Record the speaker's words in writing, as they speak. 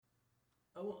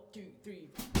1, 2, 3.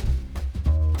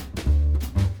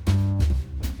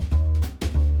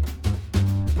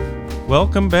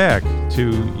 Welcome back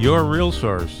to Your Real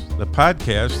Source, the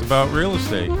podcast about real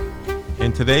estate.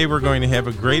 And today we're going to have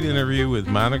a great interview with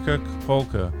Monica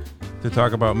Kopolka to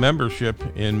talk about membership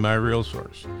in My Real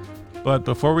Source. But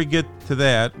before we get to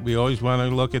that, we always want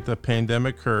to look at the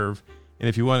pandemic curve. And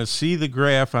if you want to see the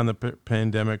graph on the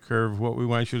pandemic curve, what we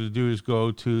want you to do is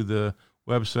go to the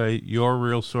website,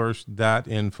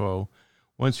 yourrealsource.info.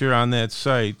 Once you're on that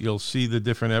site, you'll see the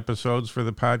different episodes for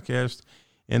the podcast.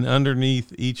 And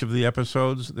underneath each of the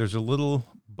episodes, there's a little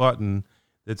button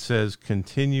that says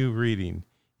continue reading.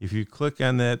 If you click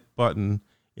on that button,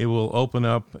 it will open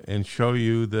up and show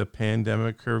you the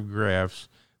pandemic curve graphs.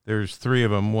 There's 3 of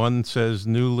them. One says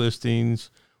new listings,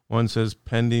 one says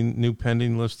new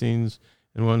pending listings,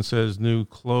 and one says new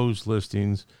closed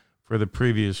listings for the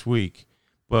previous week.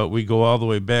 But we go all the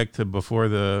way back to before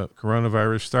the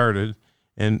coronavirus started,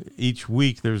 and each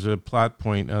week there's a plot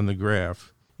point on the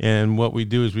graph. And what we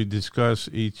do is we discuss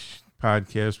each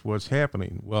podcast what's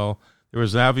happening. Well, there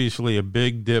was obviously a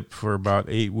big dip for about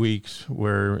 8 weeks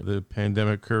where the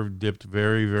pandemic curve dipped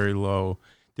very, very low.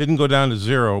 Didn't go down to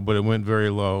 0, but it went very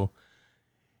low.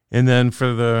 And then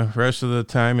for the rest of the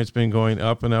time, it's been going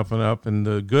up and up and up. And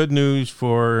the good news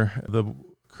for the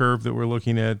curve that we're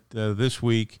looking at this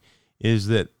week is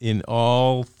that in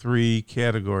all 3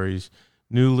 categories,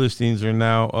 new listings are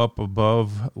now up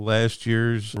above last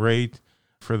year's rate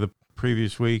for the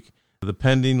previous week. The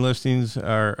pending listings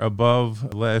are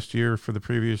above last year for the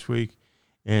previous week,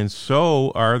 and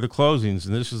so are the closings.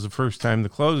 And this is the first time the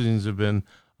closings have been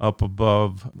up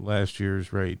above last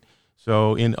year's rate.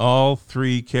 So in all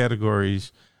 3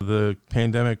 categories, the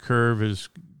pandemic curve has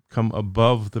come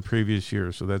above the previous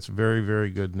year. So that's very, very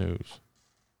good news.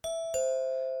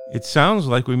 It sounds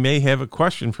like we may have a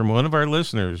question from one of our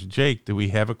listeners. Jake, do we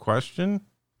have a question?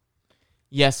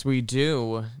 Yes, we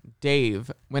do.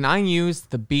 Dave, when I use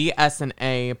the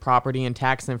BS&A property and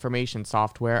tax information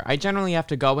software, I generally have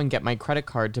to go and get my credit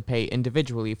card to pay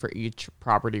individually for each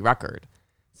property record.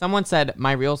 Someone said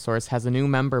My Real Source has a new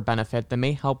member benefit that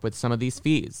may help with some of these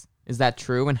fees. Is that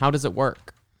true, and how does it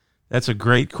work? That's a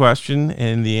great question,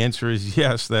 and the answer is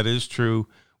yes, that is true.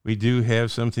 We do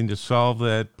have something to solve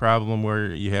that problem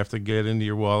where you have to get into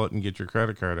your wallet and get your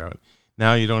credit card out.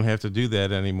 Now you don't have to do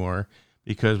that anymore,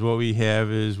 because what we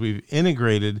have is we've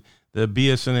integrated the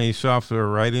BS&A software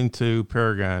right into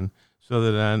Paragon so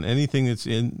that on anything that's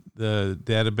in the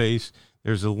database,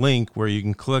 there's a link where you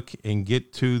can click and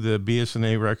get to the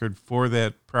BS&A record for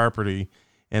that property,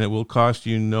 and it will cost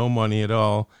you no money at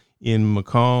all in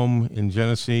Macomb, in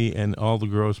Genesee, and all the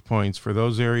Grosse Pointes. For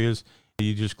those areas,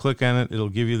 you just click on it. It'll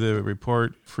give you the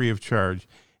report free of charge.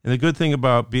 And the good thing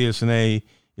about BS&A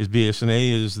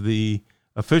is the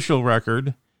official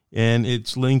record, and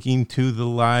it's linking to the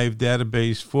live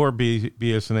database for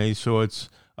BS&A, so it's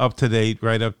up to date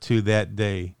right up to that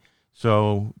day.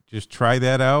 So just try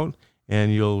that out,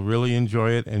 and you'll really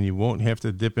enjoy it, and you won't have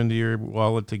to dip into your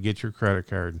wallet to get your credit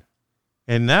card.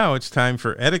 And now it's time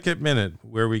for Etiquette Minute,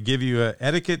 where we give you an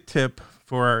etiquette tip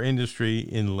for our industry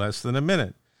in less than a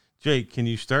minute. Jake, can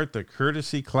you start the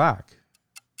courtesy clock?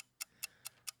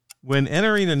 When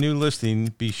entering a new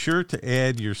listing, be sure to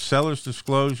add your seller's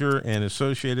disclosure and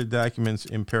associated documents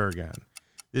in Paragon.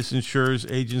 This ensures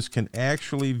agents can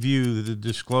actually view the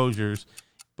disclosures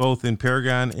both in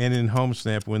Paragon and in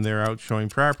HomeSnap when they're out showing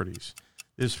properties.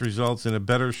 This results in a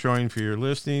better showing for your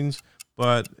listings,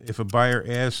 but if a buyer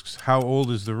asks how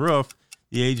old is the roof,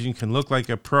 the agent can look like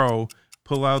a pro,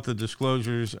 pull out the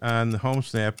disclosures on the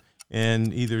HomeSnap,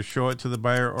 and either show it to the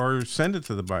buyer or send it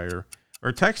to the buyer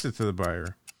or text it to the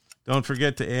buyer. Don't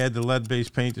forget to add the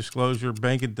lead-based paint disclosure,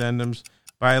 bank addendums,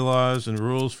 bylaws, and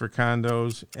rules for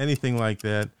condos, anything like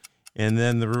that, and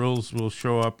then the rules will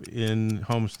show up in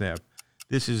HomeSnap.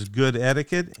 This is good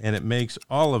etiquette, and it makes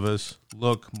all of us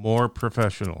look more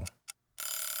professional.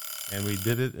 And we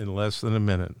did it in less than a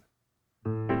minute.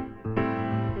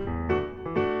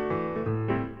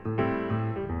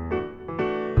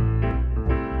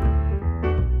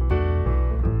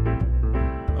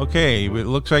 Okay, it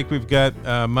looks like we've got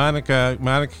Monica.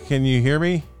 Monica, can you hear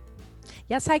me?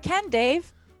 Yes, I can,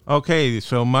 Dave. Okay,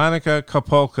 so Monica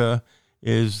Kopolka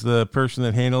is the person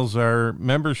that handles our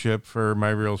membership for My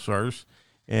Real Source,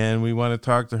 and we want to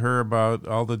talk to her about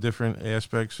all the different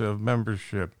aspects of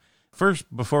membership.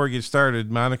 First, before we get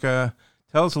started, Monica,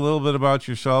 tell us a little bit about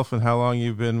yourself and how long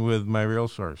you've been with My Real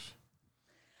Source.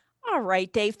 All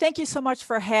right, Dave. Thank you so much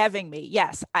for having me.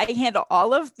 Yes, I handle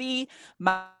all of the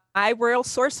My Real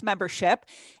Source membership,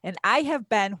 and I have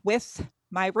been with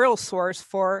My Real Source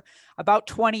for about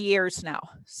 20 years now.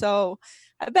 So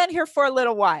I've been here for a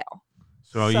little while.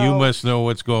 So you must know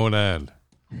what's going on.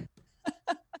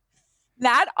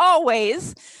 Not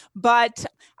always, but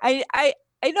I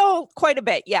know quite a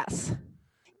bit, yes.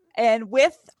 And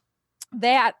with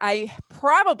that, I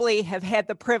probably have had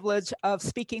the privilege of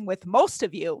speaking with most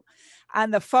of you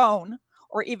on the phone,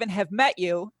 or even have met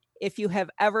you if you have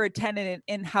ever attended an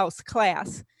in-house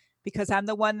class, because I'm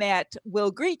the one that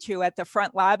will greet you at the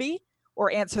front lobby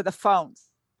or answer the phones.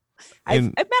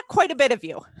 I've met quite a bit of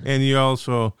you. And you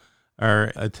also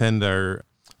attend our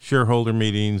shareholder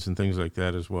meetings and things like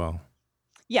that as well.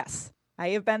 Yes, I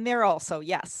have been there also,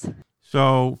 yes.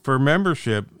 So for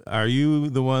membership, are you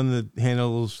the one that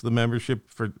handles the membership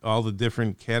for all the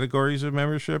different categories of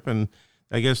membership? And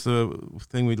I guess the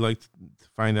thing we'd like to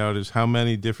find out is how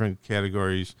many different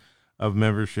categories of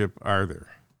membership are there?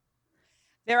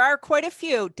 There are quite a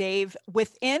few, Dave.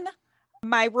 Within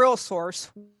My Real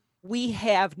Source, we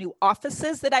have new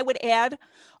offices that I would add,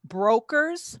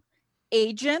 brokers,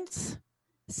 agents,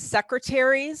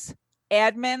 secretaries,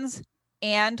 admins,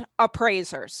 and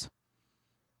appraisers.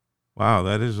 Wow,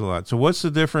 that is a lot. So what's the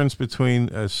difference between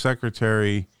a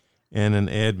secretary and an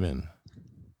admin?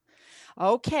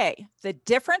 Okay, the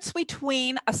difference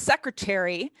between a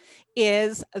secretary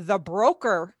is the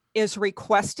broker is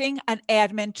requesting an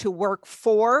admin to work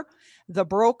for the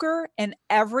broker and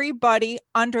everybody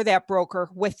under that broker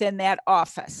within that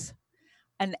office.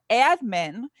 An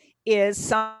admin is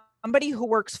somebody who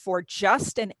works for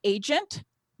just an agent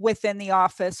within the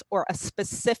office or a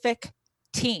specific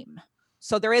team.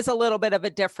 So there is a little bit of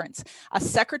a difference. A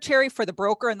secretary for the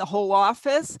broker and the whole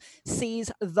office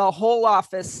sees the whole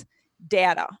office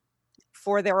data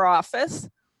for their office.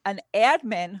 An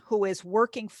admin who is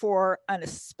working for a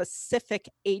specific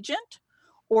agent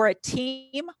or a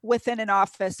team within an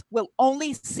office will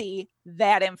only see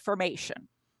that information.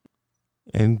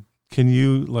 And can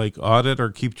you audit or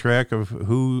keep track of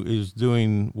who is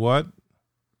doing what?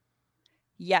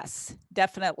 Yes,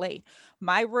 definitely.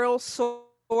 My Real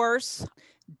Source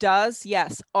does,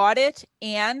 yes, audit,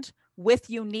 and with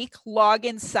unique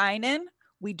login sign-in,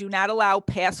 we do not allow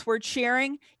password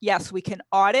sharing. Yes, we can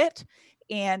audit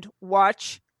and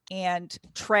watch and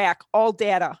track all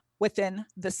data within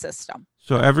the system.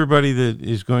 So everybody that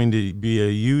is going to be a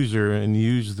user and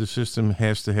use the system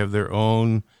has to have their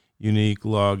own unique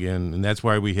login, and that's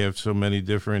why we have so many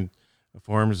different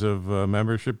forms of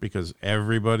membership, because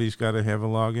everybody's got to have a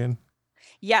login?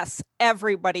 Yes,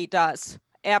 everybody does.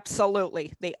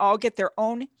 Absolutely. They all get their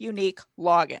own unique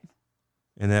login.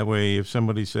 And that way, if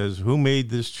somebody says, who made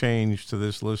this change to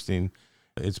this listing,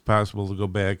 it's possible to go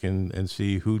back and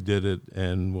see who did it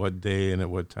and what day and at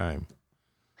what time.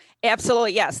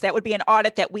 Absolutely, yes. That would be an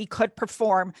audit that we could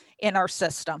perform in our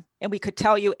system. And we could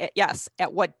tell you, yes,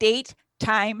 at what date,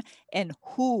 time, and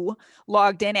who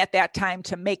logged in at that time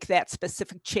to make that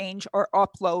specific change or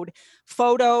upload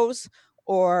photos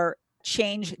or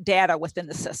change data within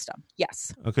the system.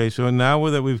 Yes. Okay, so now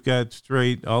that we've got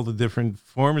straight all the different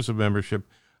forms of membership,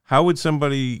 how would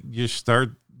somebody just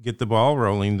get the ball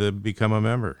rolling to become a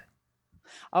member?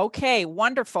 Okay,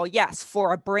 wonderful. Yes,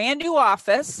 for a brand new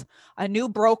office, a new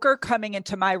broker coming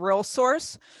into My Real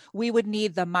Source, we would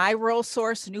need the My Real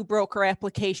Source new broker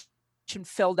application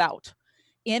filled out.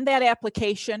 In that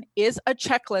application is a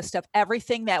checklist of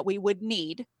everything that we would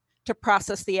need to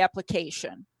process the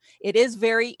application. It is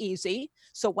very easy.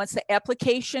 So once the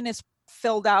application is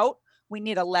filled out, we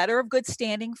need a letter of good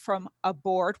standing from a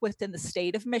board within the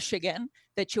state of Michigan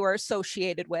that you are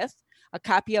associated with, a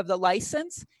copy of the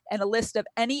license, and a list of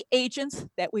any agents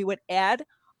that we would add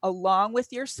along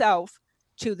with yourself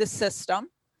to the system.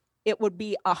 It would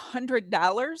be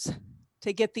 $100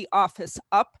 to get the office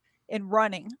up and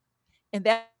running. And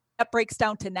that breaks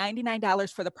down to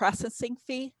 $99 for the processing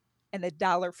fee and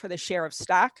 $1 for the share of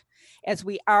stock. As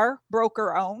we are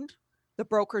broker owned, the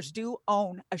brokers do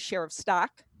own a share of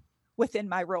stock within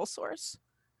My Real Source.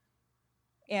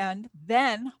 And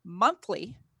then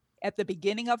monthly, at the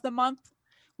beginning of the month,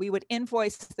 we would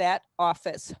invoice that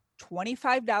office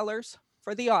 $25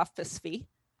 for the office fee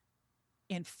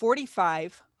and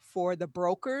 $45 for the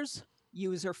broker's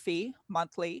user fee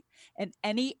monthly, and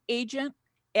any agent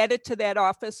added to that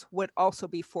office would also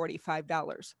be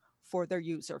 $45 for their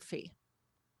user fee.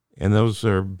 And those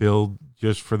are billed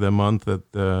just for the month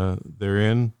that they're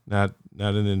in, not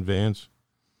in advance?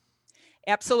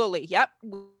 Absolutely. Yep.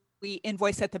 We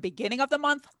invoice at the beginning of the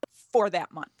month for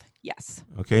that month. Yes.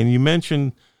 Okay. And you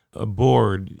mentioned a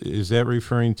board. Is that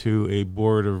referring to a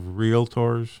board of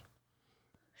realtors?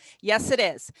 Yes, it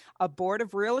is. A board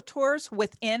of realtors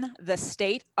within the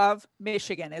state of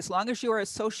Michigan. As long as you are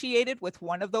associated with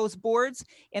one of those boards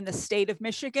in the state of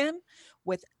Michigan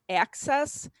with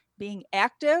access being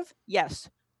active, yes,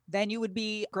 then you would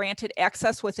be granted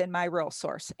access within My Real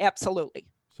Source. Absolutely.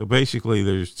 So basically,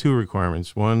 there's two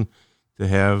requirements. One, to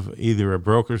have either a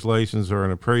broker's license or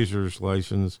an appraiser's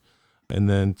license, and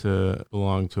then to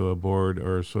belong to a board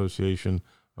or association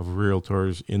of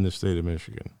realtors in the state of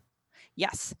Michigan.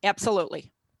 Yes,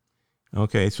 absolutely.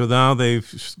 Okay, so now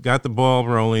they've got the ball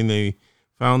rolling. They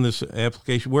found this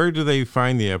application. Where do they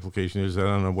find the application? Is that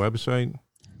on a website?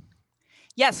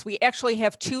 Yes, we actually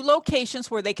have two locations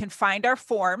where they can find our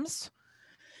forms,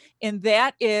 and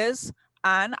that is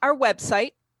on our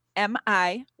website,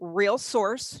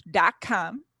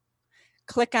 mirealsource.com.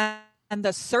 Click on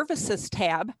the services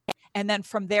tab, and then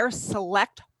from there,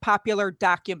 select popular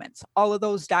documents. All of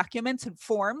those documents and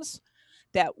forms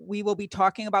that we will be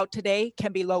talking about today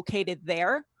can be located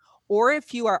there. Or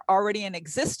if you are already an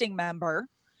existing member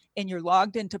and you're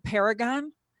logged into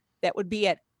Paragon, that would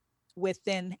be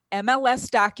within MLS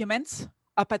documents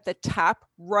up at the top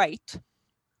right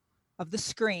of the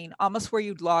screen, almost where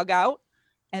you'd log out.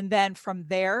 And then from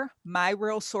there, My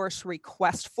Real Source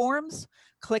request forms,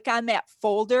 click on that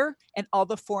folder and all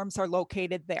the forms are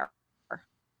located there.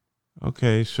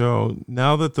 Okay, so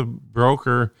now that the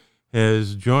broker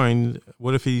has joined,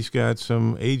 what if he's got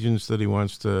some agents that he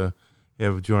wants to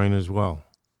have join as well?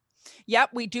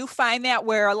 Yep, we do find that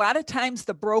where a lot of times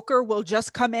the broker will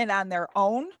just come in on their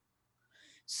own.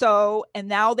 So, and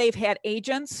now they've had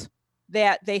agents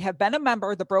that they have been a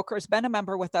member, the broker has been a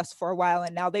member with us for a while,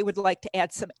 and now they would like to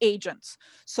add some agents.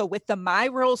 So with the My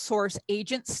Real Source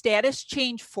agent status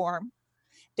change form,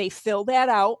 they fill that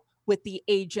out with the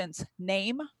agent's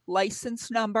name,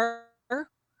 license number,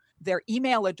 their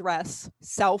email address,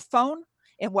 cell phone,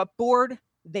 and what board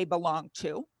they belong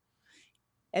to.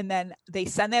 And then they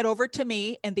send that over to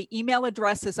me, and the email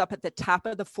address is up at the top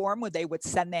of the form where they would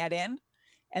send that in.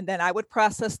 And then I would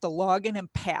process the login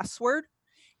and password.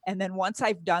 And then once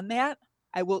I've done that,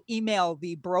 I will email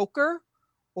the broker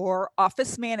or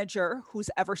office manager who's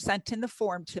ever sent in the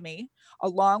form to me,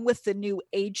 along with the new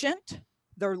agent,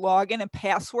 their login and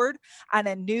password on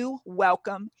a new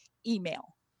welcome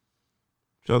email.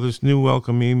 So this new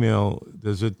welcome email,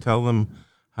 does it tell them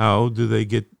how do they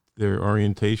get their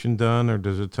orientation done, or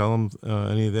does it tell them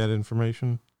any of that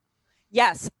information?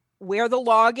 Yes, where the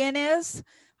login is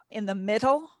in the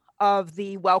middle of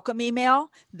the welcome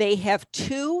email, they have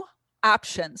two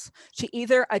options to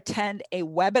either attend a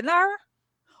webinar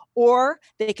or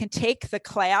they can take the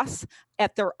class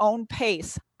at their own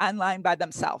pace online by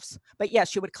themselves. But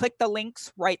yes, you would click the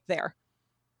links right there.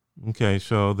 Okay,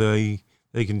 so they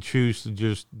can choose to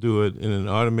just do it in an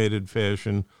automated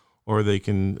fashion, or they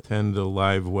can attend a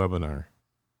live webinar.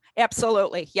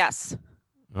 Absolutely, yes.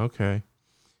 Okay.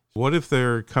 What if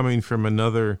they're coming from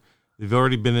they've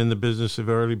already been in the business, they've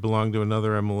already belonged to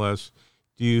another MLS?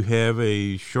 Do you have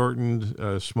a shortened,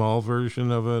 small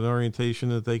version of an orientation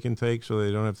that they can take so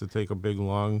they don't have to take a big,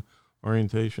 long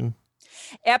orientation?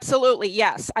 Absolutely,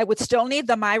 yes. I would still need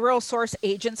the My Real Source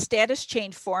agent status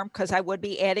change form because I would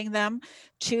be adding them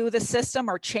to the system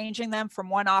or changing them from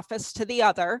one office to the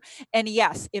other. And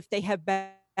yes, if they have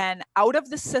been out of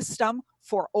the system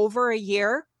for over a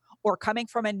year or coming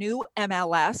from a new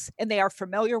MLS and they are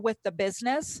familiar with the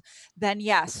business, then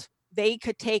yes, they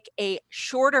could take a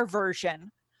shorter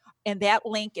version. And that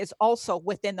link is also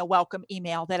within the welcome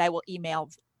email that I will email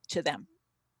to them.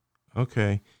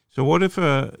 Okay. So what if,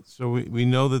 we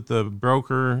know that the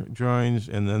broker joins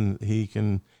and then he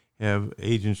can have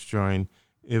agents join.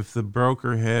 If the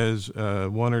broker has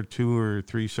one or two or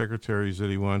three secretaries that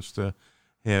he wants to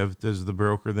have, does the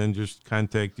broker then just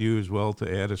contact you as well to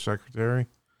add a secretary?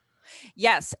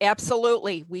 Yes,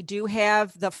 absolutely. We do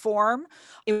have the form.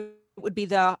 It would be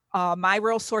the My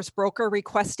Real Source broker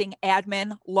requesting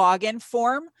admin login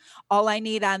form. All I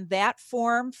need on that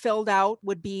form filled out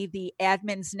would be the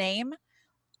admin's name,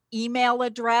 email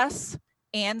address,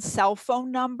 and cell phone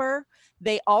number.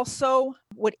 They also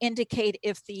would indicate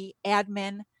if the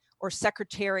admin or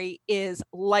secretary is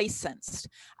licensed.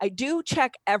 I do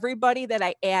check everybody that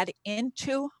I add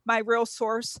into My Real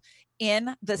Source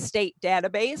in the state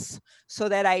database so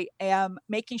that I am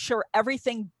making sure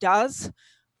everything does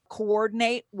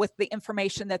coordinate with the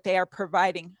information that they are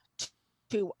providing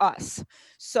to us.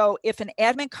 So if an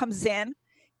admin comes in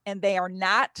and they are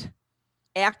not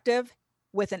active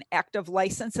with an active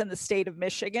license in the state of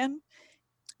Michigan,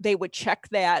 they would check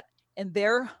that and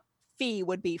their fee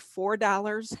would be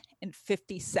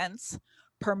 $4.50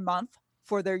 per month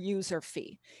for their user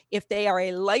fee. If they are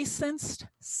a licensed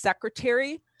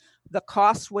secretary, the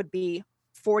cost would be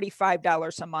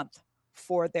 $45 a month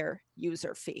for their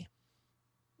user fee.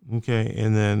 Okay.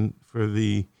 And then for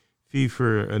the fee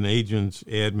for an agent's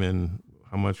admin,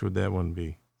 how much would that one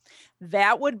be?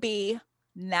 That would be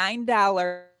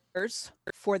 $9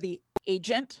 for the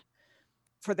agent,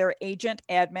 for their agent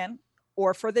admin,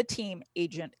 or for the team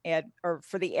agent or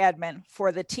for the admin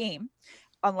for the team.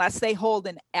 Unless they hold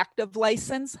an active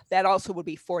license, that also would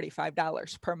be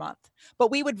 $45 per month.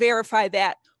 But we would verify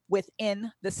that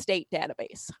within the state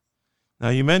database. Now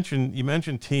you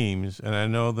mentioned teams, and I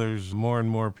know there's more and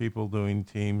more people doing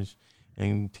teams,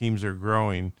 and teams are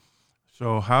growing.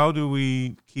 So how do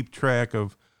we keep track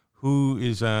of who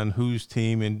is on whose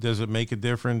team, and does it make a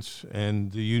difference?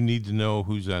 And do you need to know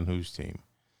who's on whose team?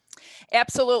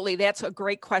 Absolutely. That's a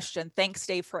great question. Thanks,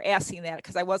 Dave, for asking that,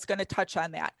 because I was going to touch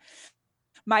on that.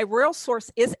 My RealSource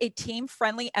is a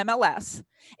team-friendly MLS.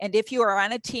 And if you are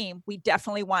on a team, we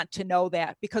definitely want to know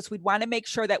that, because we'd want to make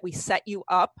sure that we set you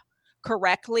up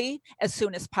correctly as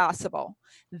soon as possible.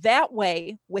 That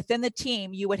way, within the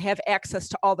team, you would have access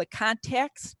to all the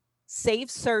contacts,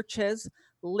 saved searches,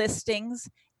 listings,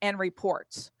 and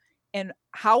reports. And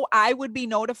how I would be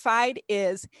notified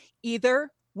is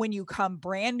either when you come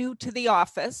brand new to the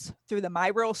office through the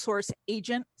My RealSource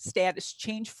agent status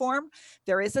change form,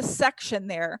 there is a section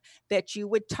there that you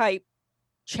would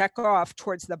check off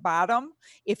towards the bottom.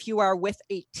 If you are with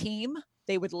a team,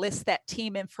 they would list that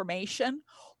team information.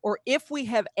 Or if we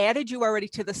have added you already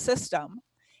to the system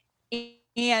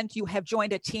and you have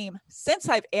joined a team since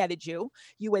I've added you,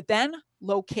 you would then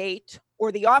locate,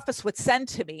 or the office would send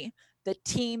to me, the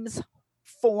team's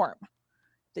form,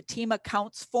 the team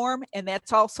accounts form, and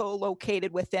that's also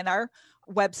located within our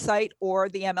website or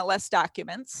the MLS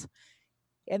documents.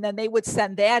 And then they would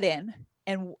send that in,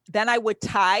 and then I would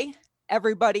tie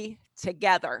everybody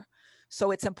together.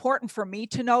 So it's important for me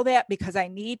to know that, because I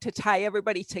need to tie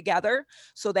everybody together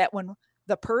so that when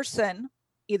the person,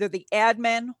 either the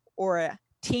admin or a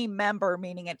team member,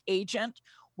 meaning an agent,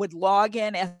 would log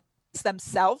in as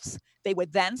themselves, they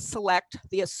would then select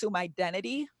the Assume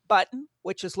Identity button,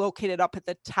 which is located up at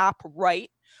the top right,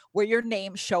 where your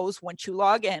name shows once you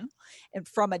log in. And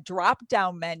from a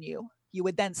drop-down menu, you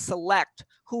would then select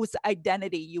whose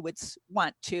identity you would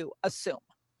want to assume.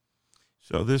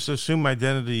 So this Assume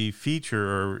Identity feature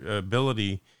or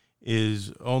ability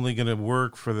is only going to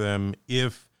work for them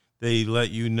if they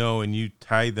let you know and you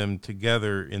tie them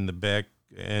together in the back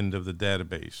end of the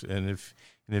database. And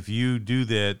if you do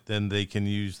that, then they can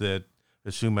use that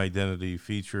Assume Identity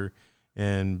feature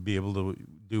and be able to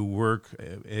do work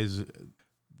as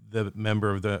the member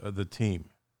of the team.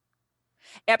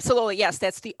 Absolutely, yes.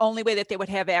 That's the only way that they would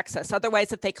have access.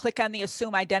 Otherwise, if they click on the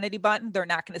Assume Identity button, they're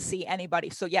not going to see anybody.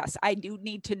 So yes, I do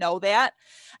need to know that.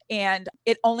 And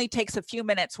it only takes a few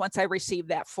minutes once I receive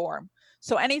that form.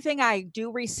 So anything I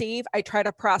do receive, I try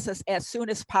to process as soon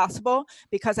as possible,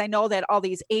 because I know that all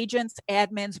these agents,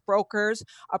 admins, brokers,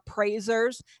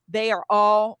 appraisers, they're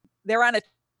on a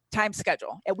time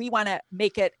schedule. And we want to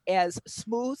make it as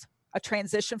smooth a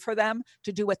transition for them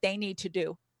to do what they need to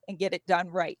do and get it done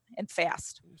right and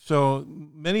fast. So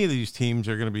many of these teams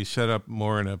are going to be set up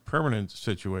more in a permanent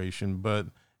situation, but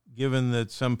given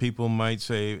that some people might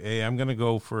say, hey, I'm going to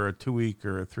go for a 2-week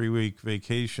or a 3-week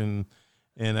vacation,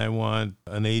 and I want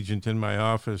an agent in my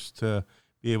office to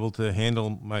be able to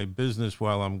handle my business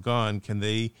while I'm gone, can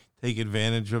they take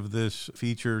advantage of this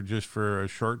feature just for a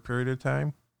short period of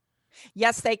time?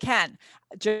 Yes, they can.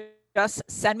 Just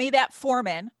send me that form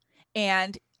in,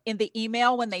 and in the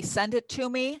email, when they send it to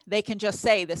me, they can just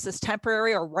say this is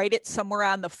temporary or write it somewhere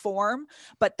on the form.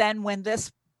 But then when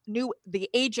the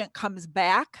agent comes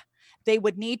back, they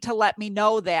would need to let me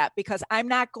know that, because I'm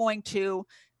not going to,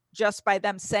 just by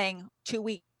them saying 2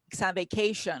 weeks on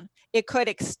vacation, it could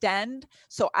extend.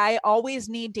 So I always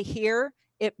need to hear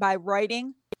it by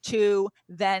writing to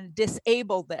then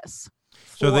disable this.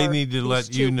 So they need to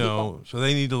let you know. So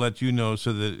they need to let you know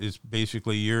so that it's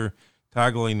basically you're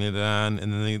toggling it on,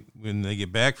 and then when they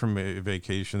get back from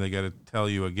vacation, they got to tell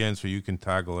you again so you can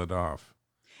toggle it off.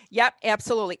 Yep,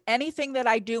 absolutely. Anything that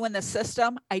I do in the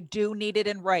system, I do need it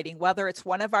in writing, whether it's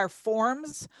one of our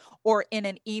forms or in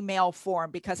an email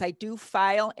form, because I do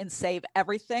file and save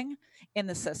everything in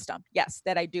the system. Yes,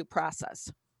 that I do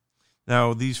process.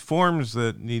 Now, these forms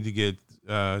that need to get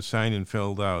signed and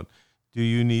filled out, do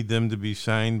you need them to be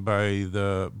signed by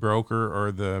the broker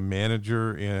or the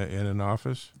manager in an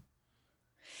office?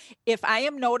 If I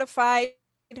am notified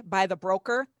by the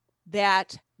broker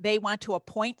that they want to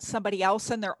appoint somebody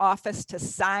else in their office to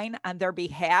sign on their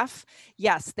behalf,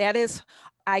 yes, that is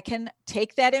I can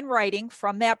take that in writing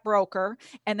from that broker,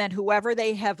 and then whoever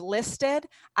they have listed,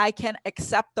 I can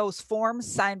accept those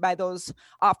forms signed by those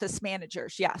office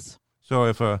managers. Yes. So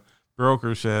if a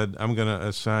broker said, I'm going to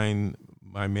assign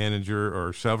my manager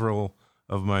or several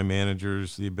of my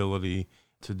managers the ability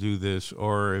to do this,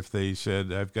 or if they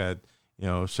said, I've got,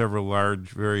 several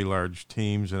very large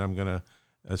teams and I'm going to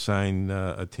assign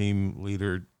a team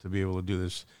leader to be able to do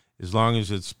this, as long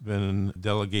as it's been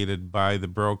delegated by the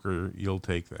broker, you'll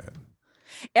take that.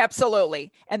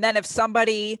 Absolutely. And then if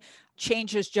somebody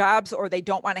changes jobs or they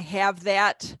don't want to have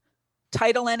that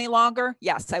title any longer,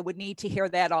 yes, I would need to hear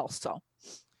that also.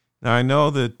 Now, I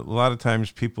know that a lot of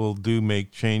times people do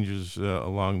make changes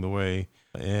along the way.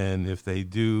 And if they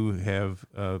do have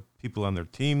people on their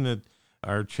team that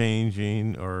are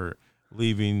changing or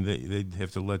leaving, they'd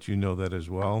have to let you know that as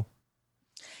well.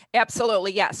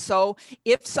 Absolutely, yes. So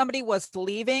if somebody was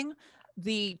leaving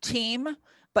the team,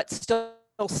 but still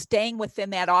staying within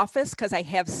that office, because I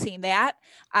have seen that,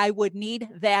 I would need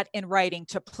that in writing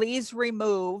to please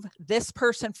remove this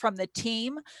person from the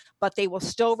team, but they will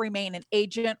still remain an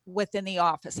agent within the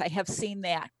office. I have seen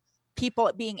that.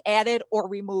 People being added or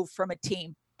removed from a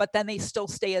team, but then they still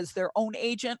stay as their own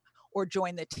agent or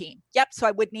join the team. Yep, so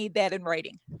I would need that in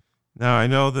writing. Now, I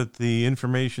know that the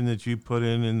information that you put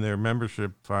in their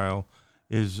membership file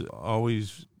is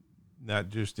always not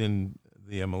just in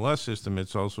the MLS system,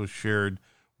 it's also shared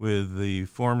with the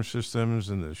form systems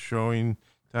and the showing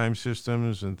time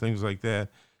systems and things like that.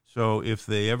 So if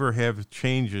they ever have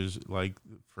changes, like,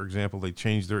 for example, they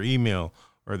change their email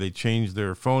or they change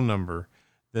their phone number,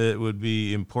 that it would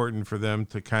be important for them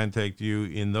to contact you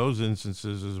in those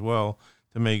instances as well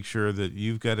to make sure that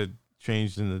you've got it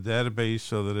changed in the database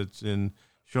so that it's in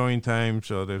showing time,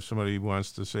 so that if somebody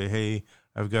wants to say, hey,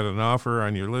 I've got an offer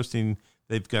on your listing,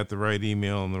 they've got the right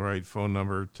email and the right phone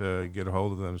number to get a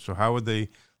hold of them. So how would they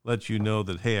let you know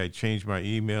that, hey, I changed my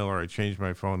email or I changed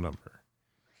my phone number?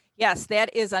 Yes,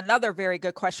 that is another very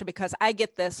good question, because I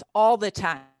get this all the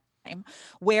time,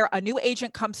 where a new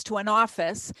agent comes to an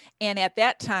office and at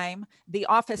that time the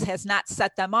office has not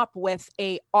set them up with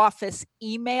a office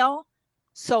email,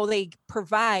 so they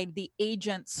provide the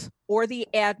agent's or the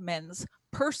admin's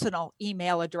personal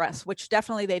email address, which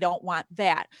definitely they don't want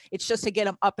that. It's just to get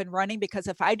them up and running, because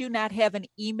if I do not have an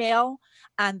email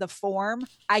on the form,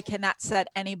 I cannot set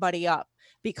anybody up,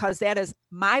 because that is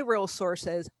my Real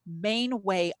Source's main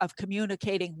way of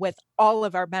communicating with all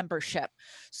of our membership.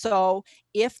 So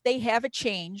if they have a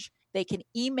change, they can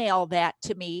email that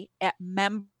to me at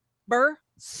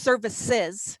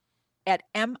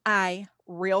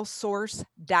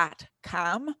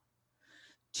memberservices@mirealsource.com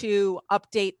to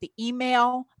update the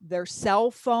email, their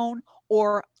cell phone,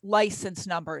 or license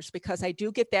numbers, because I do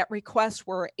get that request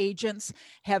where agents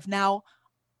have now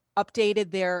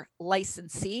updated their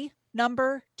licensee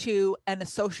number to an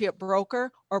associate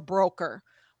broker or broker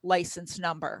license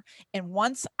number. And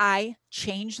once I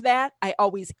change that, I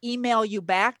always email you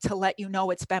back to let you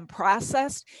know it's been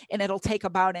processed, and it'll take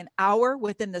about an hour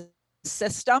within the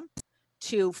system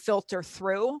to filter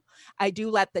through. I do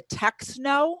let the techs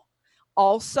know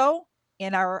also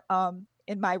in our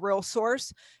in my Real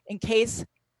Source, in case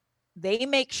they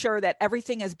make sure that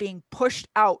everything is being pushed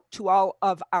out to all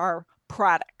of our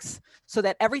products, so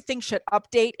that everything should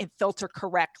update and filter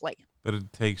correctly. But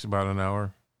it takes about an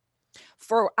hour?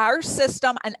 For our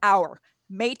system, an hour.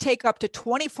 May take up to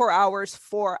 24 hours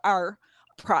for our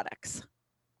products.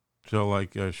 So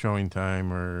like showing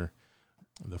time or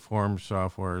the form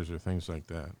softwares or things like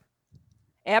that?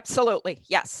 Absolutely,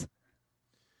 yes.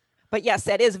 But yes,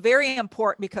 that is very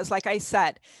important, because like I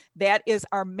said, that is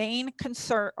our main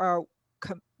concern or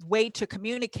way to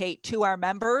communicate to our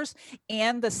members.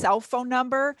 And the cell phone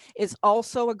number is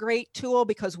also a great tool,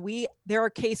 because there are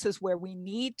cases where we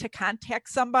need to contact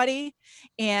somebody,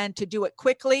 and to do it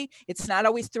quickly, it's not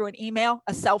always through an email.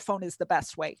 A cell phone is the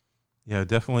best way. Yeah,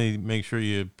 definitely make sure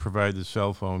you provide the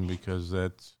cell phone, because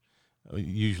that's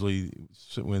usually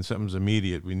when something's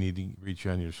immediate, we need to reach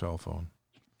you on your cell phone.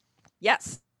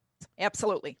 Yes,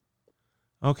 absolutely.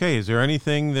 Okay, is there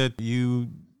anything that you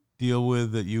deal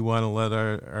with that you want to let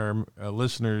our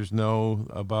listeners know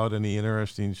about, any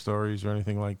interesting stories or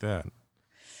anything like that?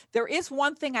 There is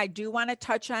one thing I do want to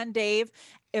touch on, Dave.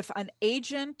 If an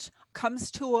agent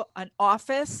comes to an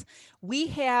office, we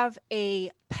have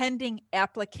a pending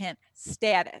applicant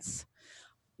status.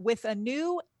 With a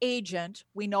new agent,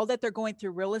 we know that they're going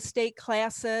through real estate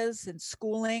classes and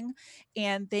schooling,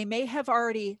 and they may have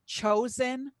already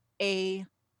chosen a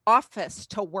office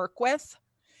to work with,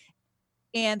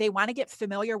 and they want to get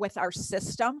familiar with our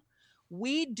system.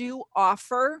 We do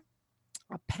offer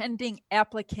a pending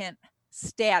applicant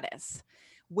status.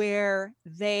 where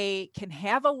they can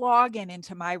have a login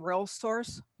into My Real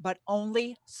Source, but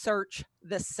only search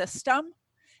the system.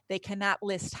 They cannot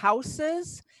list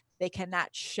houses. They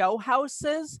cannot show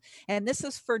houses. And this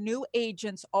is for new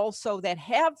agents also that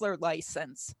have their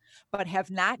license, but have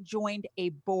not joined a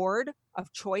board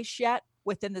of choice yet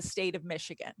within the state of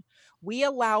Michigan. We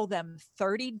allow them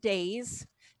 30 days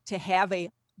to have a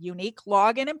unique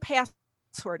login and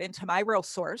password into My Real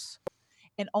Source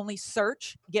and only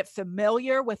search, get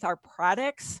familiar with our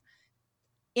products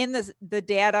in the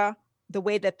data, the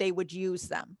way that they would use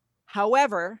them.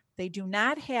 However, they do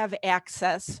not have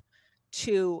access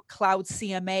to Cloud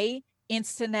CMA,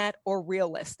 Instanet, or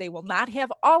Realist. They will not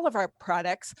have all of our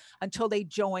products until they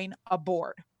join a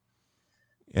board.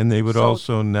 And they would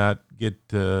also not get,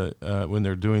 when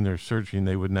they're doing their searching,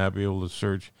 they would not be able to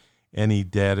search any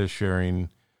data sharing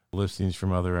listings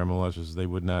from other MLSs. They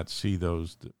would not see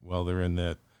those while they're in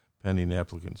that pending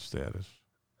applicant status.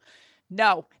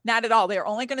 No, not at all. They're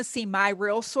only going to see My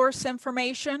Real Source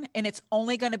information, and it's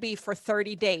only going to be for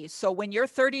 30 days. So when your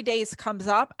 30 days comes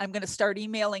up, I'm going to start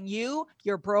emailing you,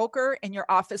 your broker, and your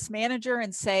office manager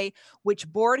and say, which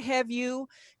board have you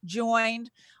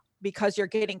joined? Because you're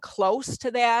getting close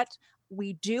to that.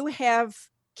 We do have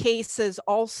cases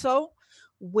also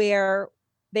where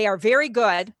they are very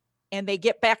good and they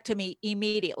get back to me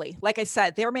immediately. Like I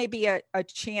said, there may be a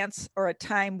chance or a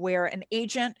time where an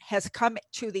agent has come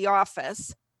to the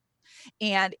office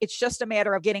and it's just a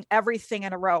matter of getting everything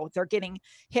in a row. They're getting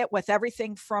hit with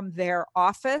everything from their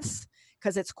office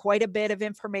because it's quite a bit of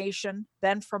information.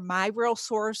 Then from My Real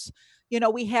Source,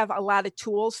 we have a lot of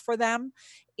tools for them.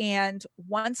 And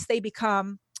once they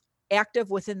become active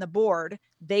within the board,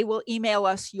 they will email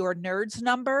us your NERDS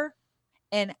number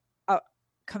and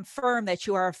confirm that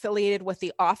you are affiliated with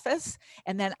the office,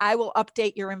 and then I will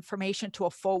update your information to a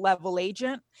full level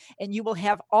agent, and you will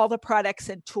have all the products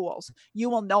and tools. You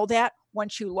will know that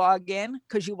once you log in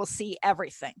because you will see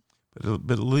everything.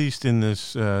 But at least in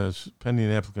this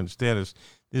pending applicant status,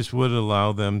 this would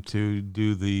allow them to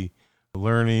do the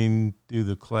learning, do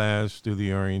the class, do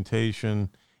the orientation,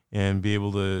 and be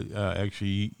able to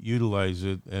actually utilize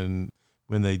it. And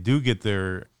when they do get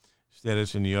their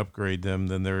status and you upgrade them,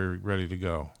 then they're ready to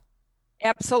go.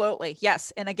 Absolutely.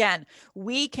 Yes. And again,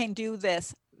 we can do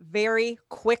this very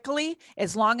quickly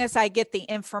as long as I get the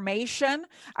information.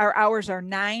 Our hours are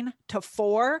 9 to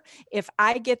 4. If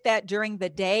I get that during the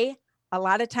day, a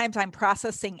lot of times I'm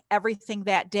processing everything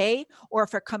that day, or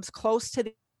if it comes close to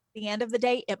the end of the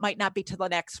day, it might not be till the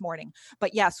next morning.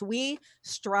 But yes, we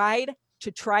strive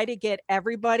to try to get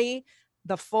everybody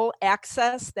the full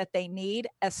access that they need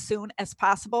as soon as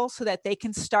possible so that they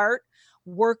can start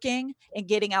working and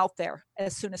getting out there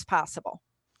as soon as possible.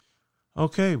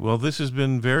 Okay, well, this has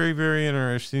been very, very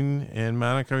interesting. And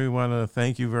Monica, we want to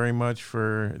thank you very much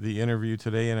for the interview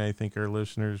today, and I think our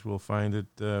listeners will find it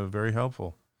very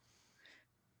helpful.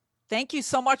 Thank you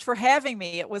so much for having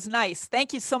me. It was nice.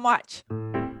 Thank you so much.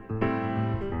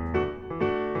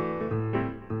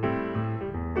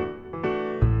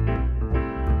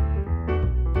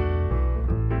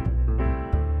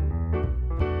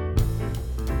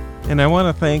 And I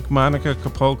want to thank Monica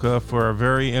Kopolka for a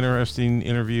very interesting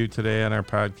interview today on our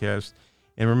podcast.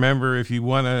 And remember, if you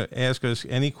want to ask us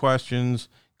any questions,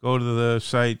 go to the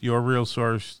site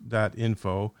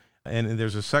yourrealsource.info, and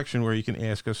there's a section where you can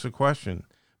ask us a question.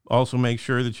 Also, make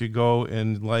sure that you go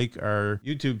and like our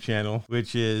YouTube channel,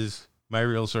 which is My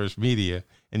Real Source Media,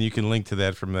 and you can link to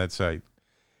that from that site.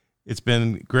 It's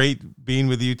been great being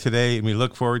with you today, and we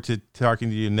look forward to talking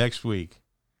to you next week.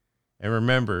 And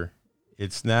remember,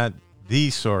 it's not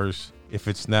the source if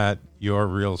it's not your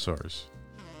real source.